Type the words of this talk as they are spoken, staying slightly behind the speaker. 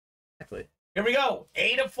exactly. Here we go.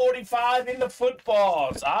 8 of 45 in the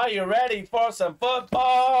footballs. Are you ready for some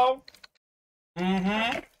football?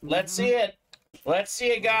 Let's see it. Let's see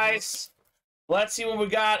it, guys. Let's see what we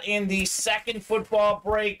got in the second football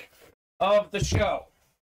break of the show.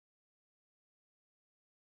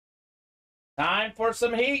 Time for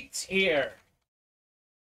some heat here.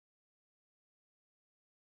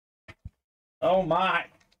 Oh, my.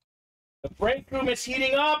 The break room is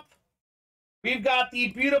heating up. We've got the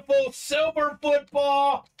beautiful silver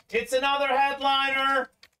football. It's another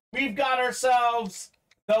headliner. We've got ourselves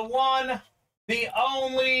the one, the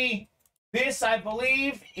only. This, I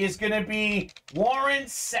believe, is going to be Warren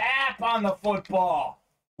Sapp on the football.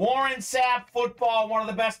 Warren Sapp football, one of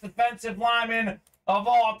the best defensive linemen of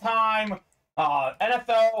all time.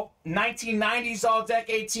 NFL 1990s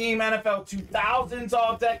All-Decade team, NFL 2000s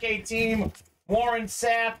All-Decade team. Warren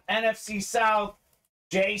Sapp, NFC South.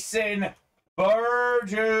 Jason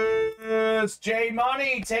Burgess.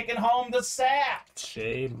 J-Money taking home the Sapp.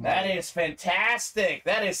 J-Money. That is fantastic.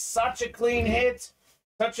 That is such a clean hit.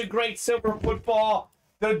 Such a great silver football.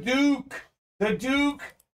 The Duke, the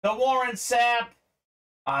Warren Sapp.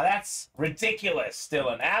 That's ridiculous,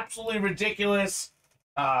 Dylan. Absolutely ridiculous.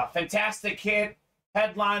 Fantastic hit.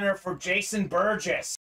 Headliner for Jason Burgess.